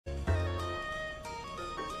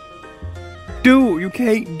Dude, you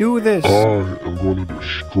can't do this. I am going to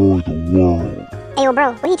destroy the world. Hey, yo,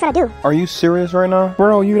 bro, what are you trying to do? Are you serious right now?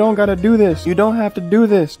 Bro, you don't gotta do this. You don't have to do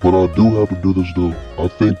this. But I do have to do this though. I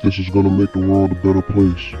think this is going to make the world a better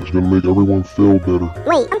place. It's going to make everyone feel better.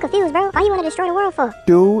 Wait, I'm confused, bro. Why you want to destroy the world for?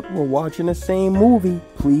 Dude, we're watching the same movie.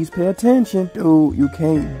 Please pay attention. Dude, you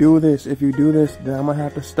can't do this. If you do this, then I'm gonna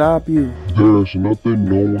have to stop you. There's nothing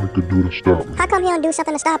no one could do to stop me. How come you don't do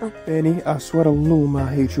something to stop him? Benny, I swear to Loom,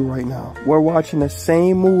 I hate you right now. We're watching the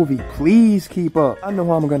same movie. Please keep up. I know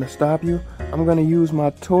how I'm gonna stop you. I'm gonna use my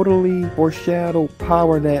totally foreshadowed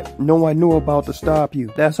power that no one knew about to stop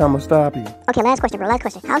you. That's how I'm gonna stop you. Okay, last question, bro. Last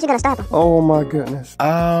question. How's you gonna stop him? Oh my goodness.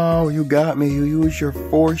 Oh, you got me. You use your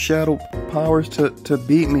foreshadowed powers to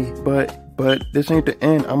beat me. But this ain't the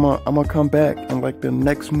end. I'm gonna come back in like the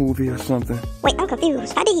next movie or something. Wait, I'm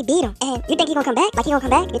confused. How did he beat him? And you think he gonna come back? Like he gonna come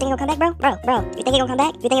back? You think he gonna come back, bro? Bro, you think he gonna come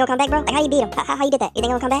back? You think he gonna come back, bro? Like how you beat him? How you did that? You think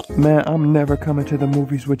he gonna come back? Man, I'm never coming to the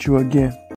movies with you again.